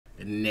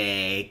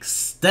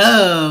Next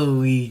up,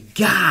 we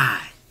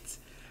got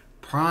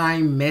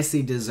Prime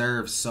Messi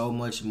deserves so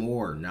much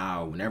more.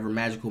 Now, whenever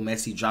Magical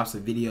Messi drops a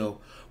video,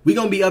 we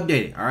gonna be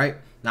updated. All right.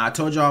 Now, I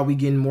told y'all we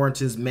getting more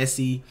into this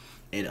Messi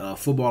and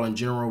football in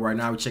general. Right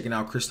now, we're checking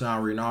out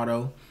Cristiano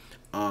Ronaldo.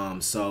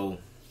 So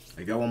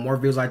if y'all want more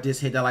videos like this,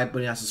 hit that like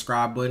button, that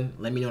subscribe button.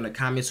 Let me know in the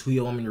comments who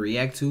you want me to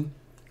react to.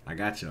 I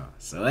got y'all.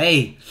 So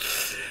hey,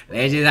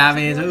 let's just hop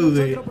into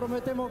it.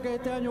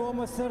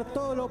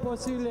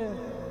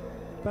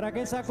 Para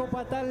que esa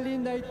copa tan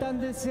linda y tan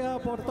deseada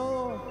por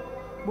todos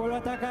vuelva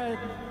a atacar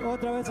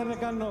otra vez en el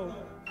Camp Nou. All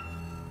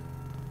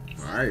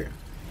right.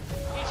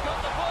 He's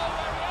got the ball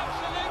where he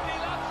absolutely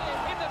loves it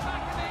in the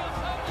back of the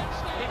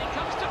opponent's net. Here he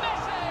comes to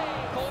Messi.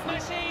 Paul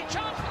Messi,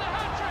 chance for the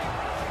hat-trick.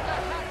 A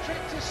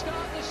hat-trick to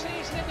start the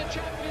season in the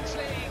Champions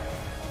League.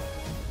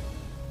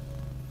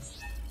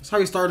 That's how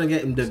he started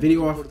getting the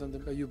video off. It's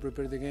important that you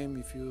prepare the game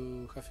if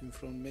you have in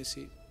front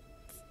Messi.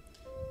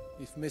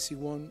 If Messi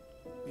won,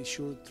 it's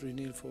sure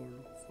 3-0 for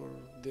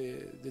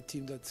the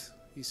team that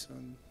is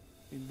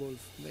involved,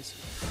 Messi.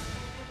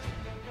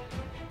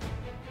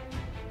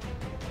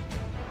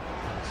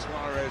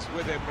 Suarez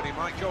with him, but he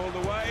might go all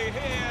the way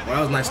here. Well, that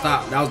was a nice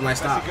stop. That was a nice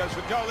stop. Messi goes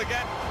for goal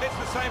again. It's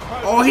the same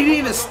post. Oh, he didn't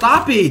even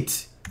stop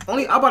it.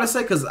 Only I'm about to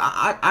say, because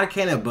I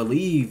can't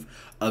believe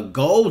a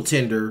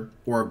goaltender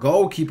or a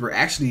goalkeeper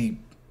actually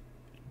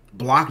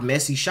blocked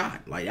Messi's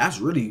shot. Like, that's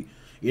really,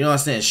 you know what I'm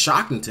saying,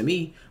 shocking to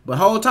me. But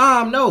whole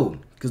time, no.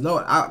 Because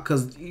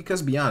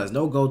to be honest,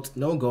 no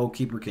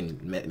goalkeeper can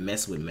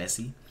mess with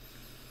Messi.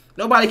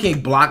 Nobody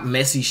can block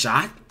Messi's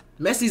shot.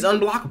 Messi's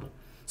unblockable.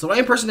 So the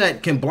only person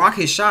that can block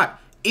his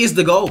shot is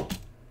the goal.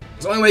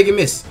 It's the only way he can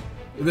miss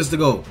if it's the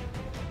goal.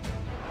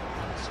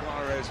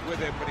 Suarez with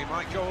him, but he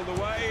might go all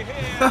the way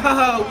here.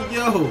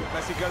 Yo.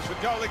 Messi goes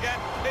for goal again.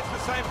 It's the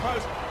same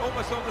post,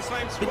 almost on the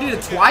same spot. He did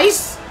it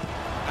twice?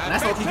 And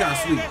that's what he got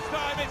sweet. This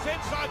time it's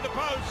inside the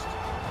post.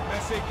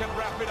 Messi can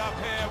wrap it up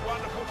here.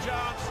 Wonderful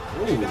chance.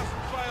 Ooh. He doesn't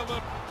fail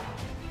them.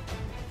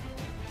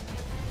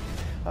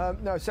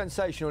 No,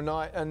 sensational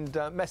night, and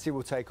Messi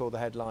will take all the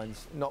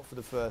headlines, not for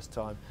the first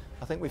time.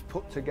 I think we've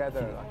put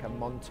together like a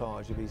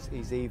montage of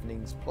his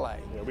evening's play.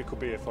 Yeah, we could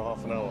be here for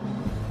half an hour.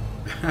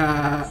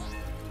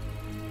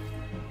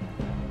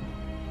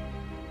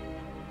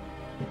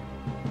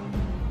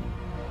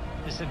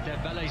 Listen,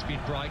 Dembele's been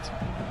bright,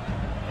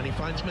 and he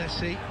finds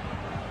Messi,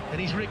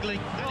 and he's wriggling,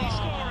 and he's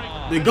scoring.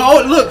 The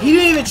goal, look, he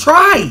didn't even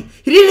try.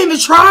 He didn't even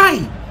try.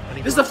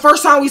 This is the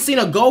first time we've seen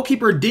a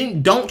goalkeeper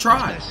don't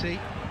try. Messi,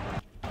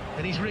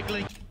 and he's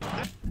wriggling.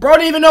 Bro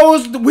didn't even know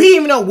we didn't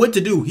even know what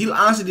to do. He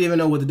honestly didn't even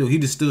know what to do. He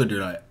just stood there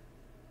like,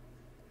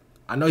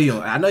 I know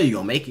you're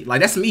gonna make it.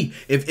 Like, that's me.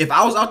 If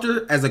I was out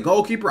there as a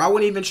goalkeeper, I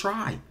wouldn't even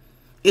try.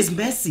 It's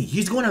Messi.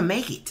 He's gonna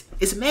make it.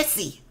 It's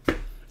Messi.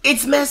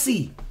 It's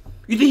Messi.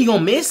 You think he's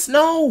gonna miss?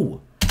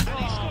 No.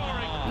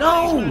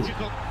 No.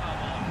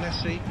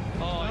 Messi.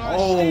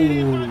 Oh,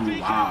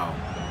 wow.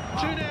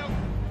 2-0.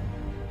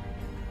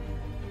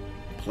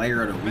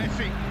 Player of the week.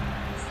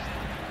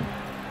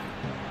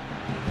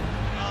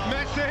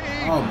 Messi.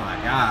 Oh my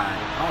God.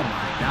 Oh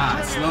my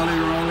God. Slowly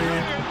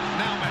rolling.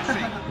 Now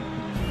Messi.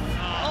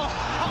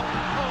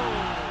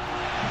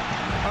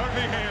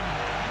 Only him.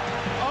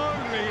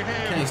 Only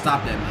him. Can't stop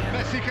that man.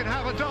 Messi can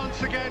have a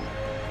dance again.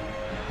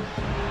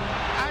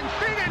 And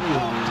Phoenix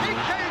he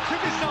came to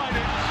decide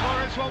it.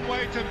 Suarez one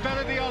way,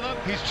 Dembele the other.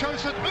 He's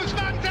chosen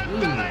Ousmane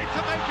Dembele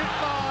to make it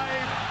 5.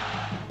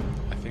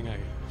 I think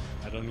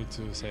I don't need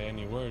to say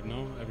any word,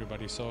 no?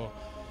 Everybody saw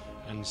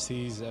and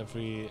sees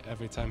every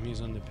time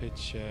he's on the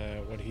pitch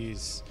what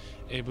he's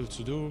able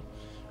to do,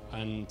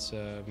 and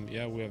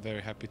yeah, we are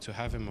very happy to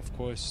have him. Of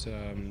course,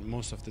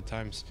 most of the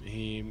times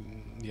he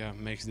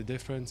makes the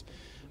difference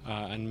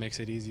and makes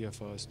it easier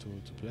for us to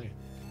play.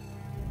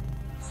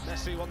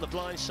 Messi on the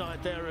blind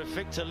side there of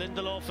Victor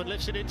Lindelof and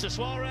lifts it into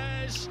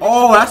Suarez.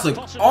 Oh, that's a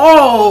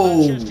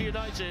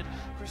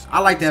I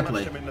like that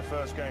play.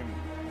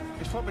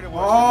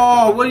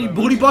 Oh, what, he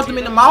booty bumped him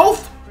in the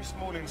mouth?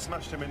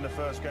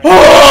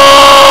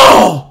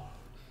 Oh!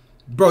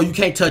 Bro, you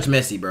can't touch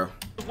Messi, bro.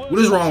 What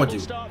is wrong with you?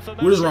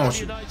 What is wrong with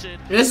you?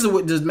 And this is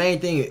what the main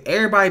thing.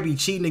 Everybody be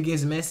cheating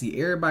against Messi.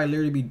 Everybody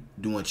literally be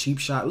doing cheap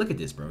shots. Look at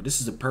this, bro.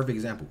 This is a perfect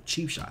example.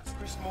 Cheap shots.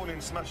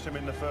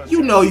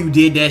 You know you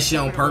did that shit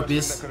on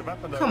purpose.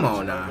 Come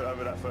on now.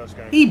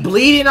 He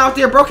bleeding out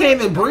there, bro.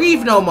 Can't even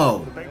breathe no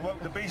more.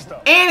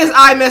 And his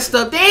eye messed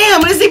up.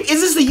 Damn, is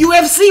this the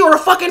UFC or a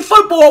fucking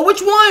football?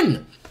 Which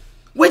one?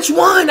 Which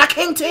one? I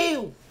can't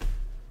tell.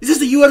 Is this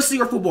the UFC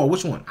or football?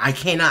 Which one? I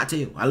cannot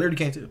tell. I literally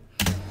can't tell.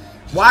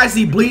 Why is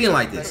he bleeding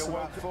like this?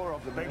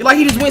 It's like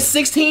he just went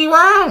 16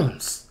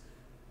 rounds.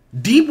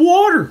 Deep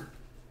water.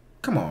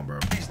 Come on, bro.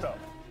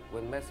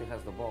 When Messi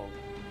has the ball,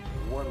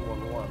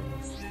 1-1-1,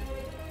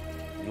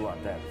 you are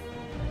dead.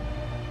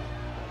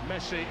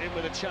 Messi in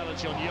with a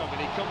challenge on Young, and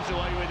he comes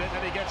away with it,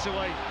 and he gets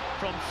away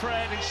from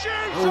Fred and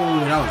shoots. Oh,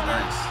 that was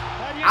nice.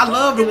 I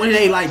love it when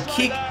they like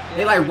kick,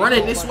 they like run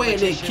it this way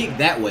and then kick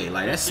that way.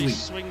 Like, that's sweet.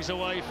 Swings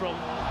away from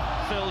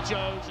Phil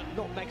Jones.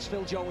 Not Max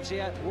Phil Jones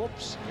here.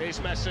 Whoops. Here's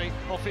Messi.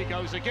 Off he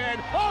goes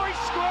again. Oh, he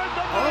squared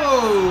the man.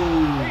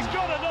 Oh! He's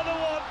got another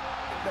one.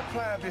 The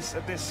player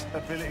of this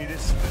ability,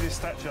 this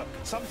stature,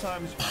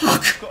 sometimes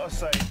you've got to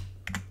say.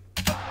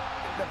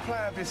 The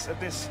player of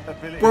this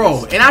ability.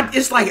 Bro, and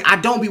it's like I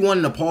don't be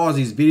wanting to pause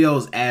these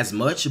videos as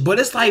much, but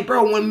it's like,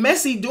 bro, when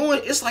Messi doing,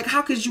 it's like,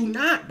 how could you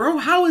not, bro?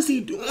 How is he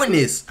doing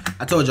this?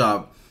 I told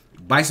y'all,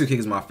 bicycle kick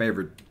is my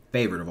favorite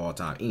of all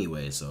time.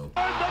 Anyway, so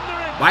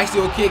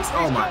bicycle kicks,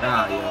 oh my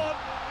god, yo.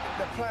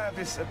 The player of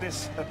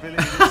this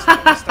ability,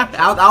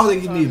 I don't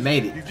think he even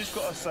made it. You've just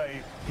got to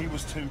say he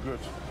was too good.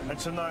 And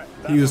tonight,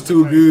 he was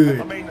too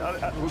good. I mean,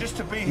 just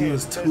to be here,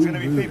 there's going to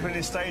be people in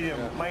this stadium,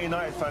 Man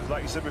United fans,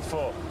 like you said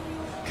before,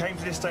 came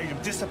to this stadium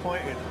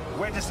disappointed.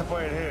 We're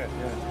disappointed here,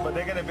 but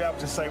they're going to be able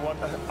to say,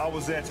 I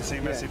was there to see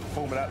Messi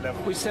perform at that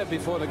level. We said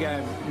before the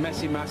game,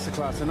 Messi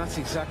masterclass, and that's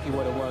exactly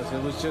what it was.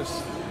 It was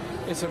just,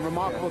 it's a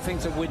remarkable thing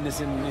to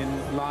witness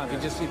in live.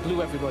 It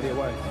blew everybody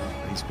away.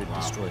 He's been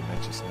destroying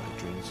Manchester United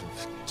dreams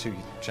of 2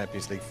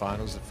 Champions League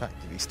finals. The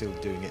fact that he's still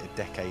doing it a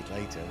decade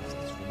later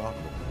is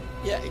remarkable.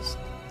 Yeah, he's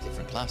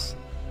different class.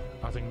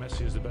 I think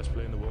Messi is the best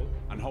player in the world.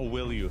 And how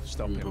will you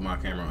stop him? Put my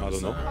camera on. I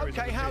don't know.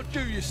 Okay, how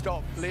do you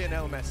stop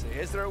Lionel Messi?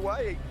 Is there a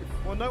way?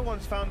 Well, no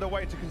one's found a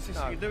way to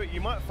consistently do it.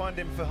 You might find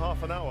him for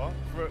half an hour,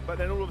 but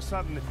then all of a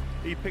sudden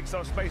he picks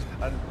up space.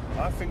 And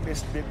I think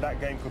that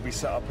game could be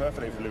set up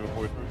perfectly for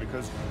Liverpool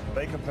because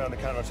they can play on the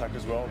counter-attack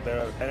as well.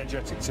 They're an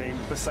energetic team.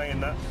 But saying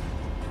that,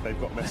 they've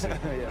got Messi.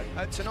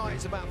 Tonight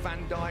it's about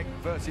Van Dijk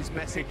versus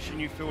Messi. And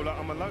you feel like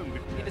I'm alone.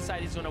 He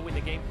decided he's going to win the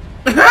game.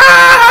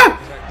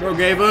 Bro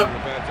gave up.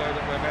 Roberto,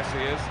 look where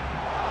Messi is.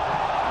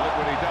 Look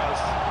what he does.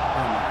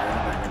 Oh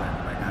my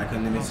god, I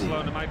couldn't even see it. I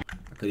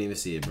couldn't even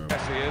see it, bro.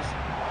 Messi is.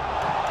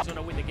 He's going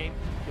to win the game.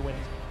 He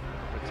wins.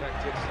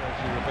 Protected,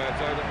 Sergio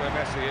Roberto, look where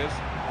Messi is.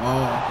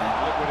 Oh, okay.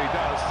 Look what he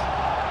does.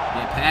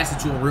 Yeah, pass it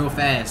to him real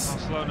fast.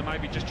 Barcelona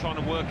maybe just trying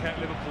to work out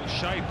Liverpool's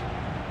shape.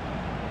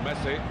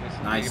 Messi,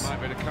 nice. He might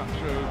be able to cut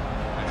through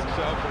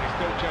himself, but he's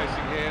still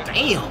chasing here.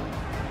 Damn.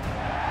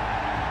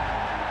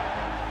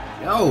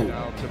 Yo.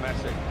 Now to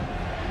Messi.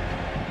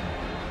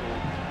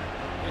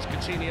 Here's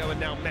Coutinho and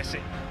now Messi.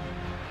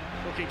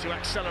 Looking to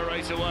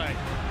accelerate away.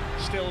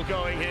 Still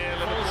going here.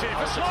 Liverpool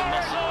for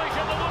Suarez. Oh, he's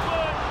in the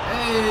woodwork.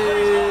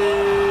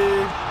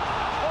 Hey.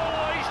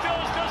 Oh, he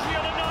still does the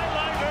other night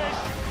like this.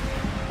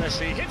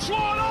 Messi hits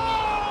one.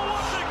 Oh,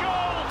 what a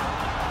goal!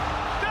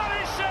 That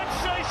is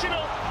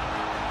sensational.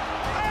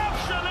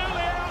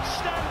 Absolutely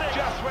outstanding.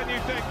 Just when you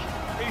think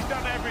he's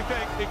done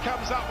everything, he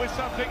comes up with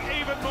something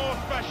even more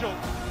special.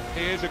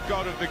 He is a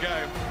god of the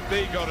game,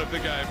 the god of the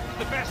game.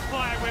 The best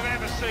player we've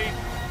ever seen.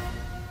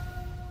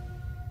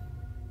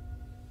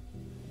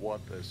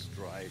 What a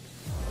strike.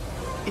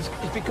 He's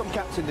become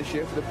captain this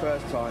year for the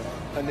first time,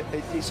 and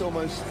it's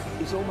almost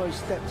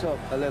stepped up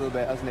a little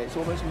bit, hasn't it? It's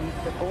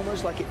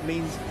almost like it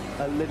means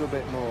a little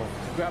bit more.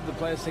 Grab the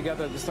players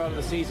together at the start of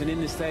the season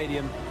in the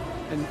stadium,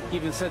 and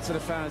even said to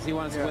the fans he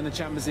wants to win the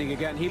Champions League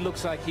again. He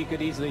looks like he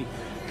could easily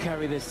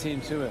carry this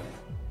team to it.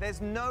 There's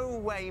no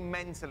way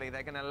mentally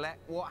they're going to let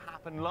what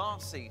happened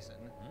last season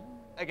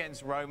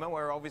against Roma,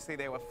 where obviously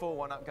they were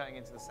 4-1 up going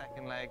into the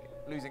second leg,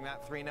 losing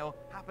that 3-0,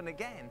 happen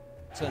again.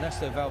 So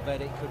Ernesto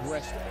Valverde could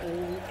rest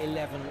all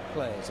 11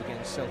 players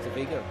against Celta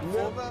Vigo.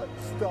 Never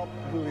stop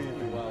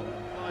believing. Well,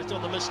 he's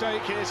done the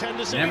mistake. Here's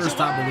Henderson. Never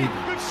stop believing.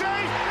 Good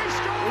save. He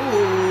scored.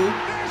 Ooh.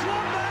 There's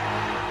one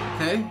there.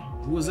 Okay,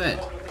 who was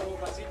that?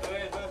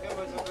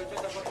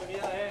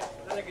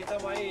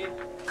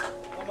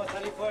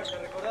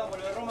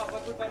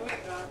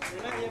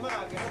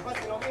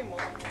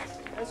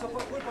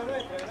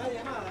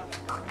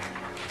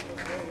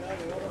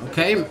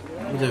 Okay,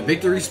 was it a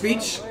victory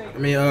speech? I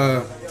mean,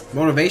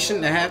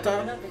 motivation at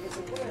halftime?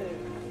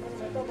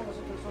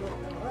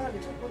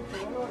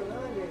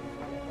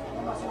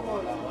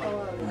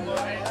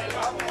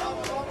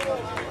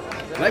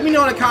 Let me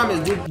know in the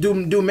comments,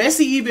 do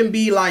Messi even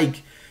be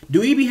like,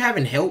 do he be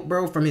having help,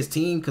 bro, from his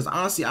team? Because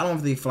honestly, I don't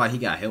really feel like he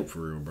got help for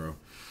real, bro.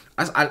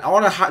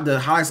 All the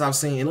highlights I've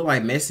seen, it look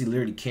like Messi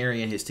literally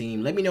carrying his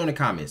team. Let me know in the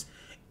comments.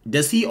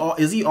 Is he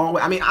always,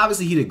 I mean,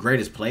 obviously he's the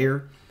greatest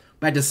player,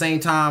 but at the same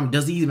time,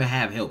 does he even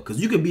have help?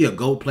 Because you could be a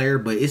GOAT player,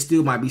 but it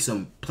still might be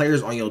some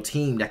players on your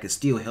team that can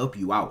still help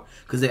you out.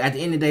 Because at the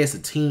end of the day, it's a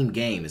team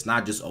game. It's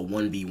not just a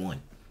 1v1.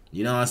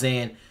 You know what I'm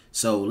saying?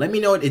 So let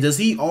me know, does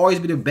he always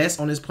be the best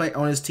on his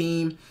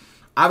team?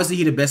 Obviously,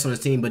 he's the best on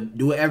his team, but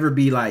do it ever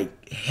be like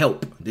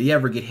help? Do you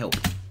ever get help?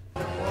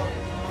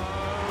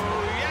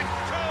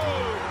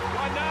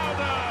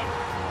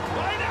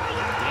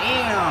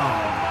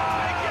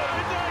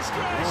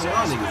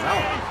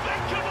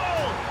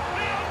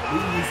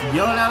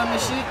 Yelling at him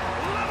and shit.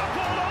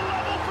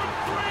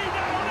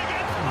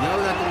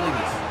 Yelling at the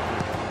niggas.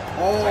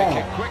 Oh.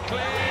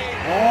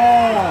 Oh.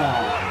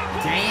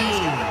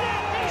 Dang.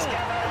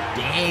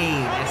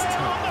 Dang. That's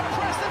tough. On the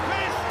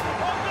precipice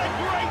of the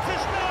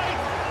greatest night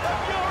of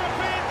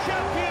European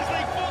Champions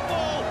League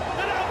football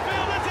that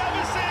Anfield has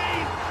ever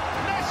seen.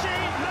 Messi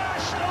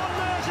mashed on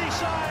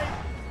Merseyside.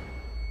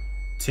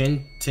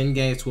 10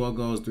 games, 12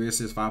 goals, 3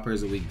 assists, 5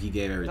 players a week. He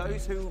gave everything.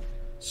 Those who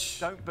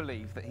don't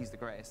believe that he's the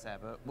greatest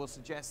ever will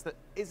suggest that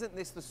isn't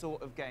this the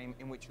sort of game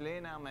in which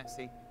Lionel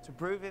Messi, to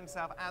prove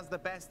himself as the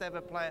best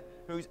ever player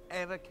who's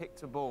ever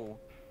kicked a ball,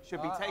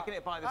 should be taking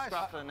it by the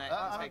scruff of the neck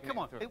and taking come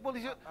on.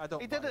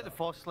 it He did it the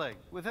first leg,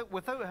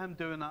 without him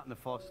doing that in the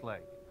first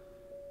leg.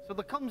 So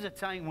there comes a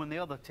time when the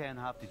other 10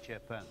 have to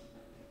chip in.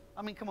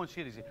 I mean, come on,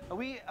 seriously. Are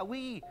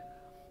we...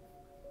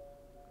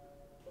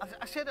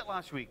 I said it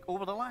last week,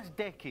 over the last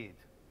decade,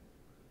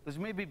 there's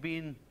maybe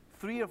been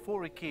 3 or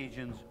 4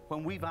 occasions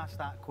when we've asked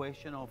that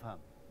question of him.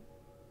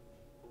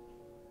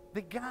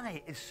 The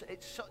guy is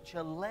at such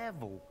a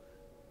level,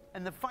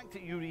 and the fact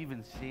that you're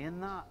even saying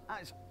that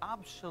is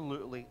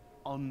absolutely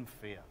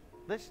unfair.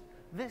 This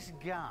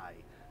guy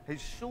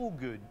is so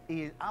good,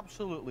 he is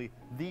absolutely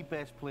the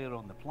best player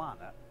on the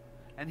planet,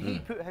 and he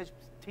put his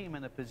team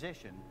in a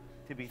position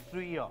to be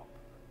 3 up.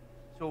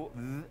 So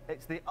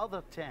it's the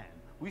other 10.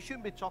 We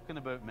shouldn't be talking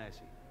about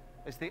Messi.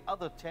 It's the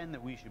other 10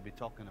 that we should be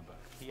talking about.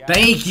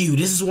 Thank you.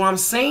 This is what I'm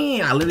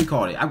saying. I literally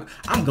called it.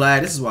 I'm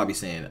glad. This is what I be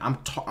saying.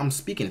 I'm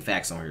speaking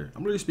facts on here.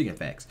 I'm literally speaking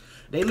facts.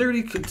 They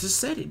literally just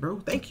said it,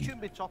 bro. Thank you. We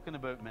shouldn't be talking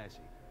about Messi.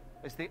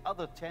 It's the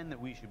other 10 that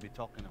we should be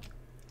talking about.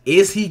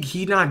 Is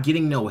he not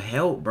getting no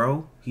help,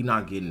 bro? He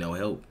not getting no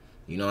help.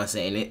 You know what I'm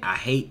saying? I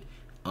hate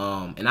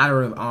and I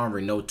don't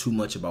really know too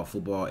much about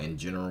football in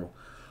general.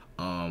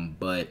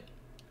 But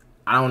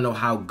I don't know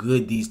how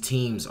good these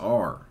teams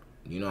are.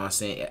 You know what I'm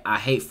saying? I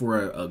hate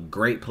for a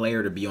great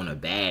player to be on a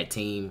bad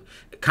team.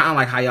 Kind of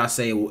like how y'all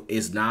say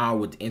it's now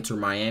with Inter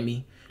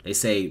Miami. They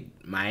say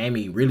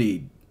Miami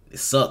really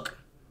suck,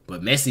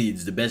 but Messi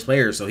is the best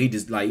player. So he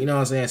just like, you know what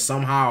I'm saying?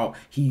 Somehow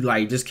he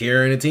like just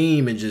carrying the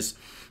team and just,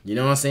 you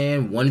know what I'm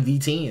saying?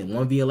 1v10,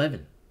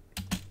 1v11.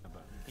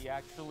 He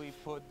actually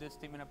put this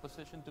team in a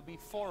position to be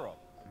 4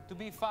 up, to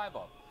be 5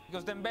 up.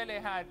 Because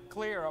Dembele had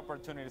clear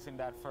opportunities in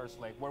that first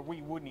leg where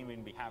we wouldn't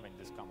even be having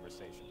this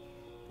conversation.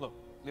 Look,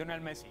 Lionel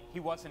Messi, he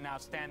wasn't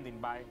outstanding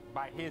by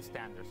his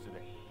standards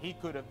today. He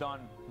could have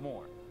done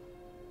more.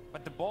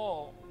 But the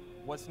ball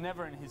was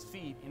never in his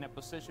feet in a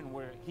position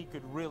where he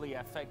could really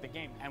affect the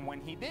game. And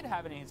when he did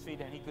have it in his feet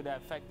and he could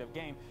affect the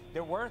game,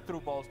 there were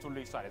through balls to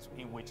Luis Suarez,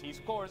 in which he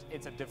scores.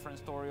 It's a different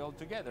story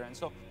altogether. And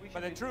so,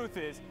 but the truth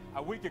is,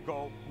 a week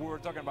ago, we were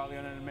talking about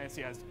Lionel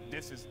Messi as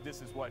this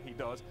is what he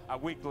does. A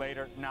week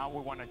later, now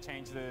we want to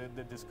change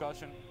the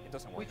discussion. It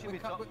doesn't work.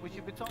 We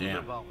should be talking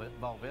about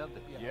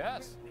Valverde.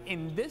 Yes.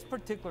 In this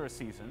particular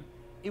season,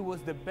 it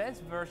was the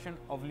best version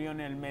of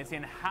Lionel Messi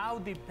and how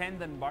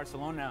dependent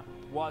Barcelona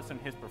was on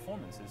his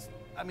performances.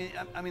 I mean,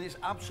 it's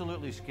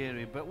absolutely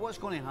scary, but what's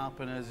going to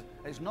happen is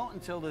it's not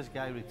until this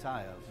guy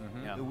retires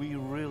that we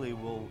really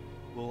will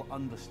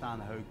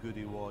understand how good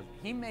he was.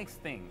 He makes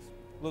things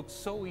look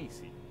so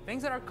easy.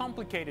 Things that are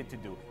complicated to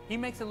do. He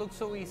makes it look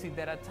so easy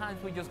that at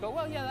times we just go,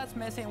 well, yeah, that's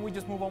Messi, and we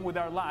just move on with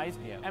our lives.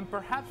 Yeah. And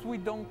perhaps we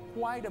don't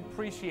quite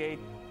appreciate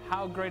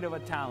how great of a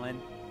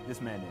talent this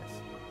man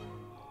is.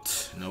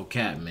 No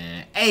cap,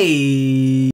 man. Hey.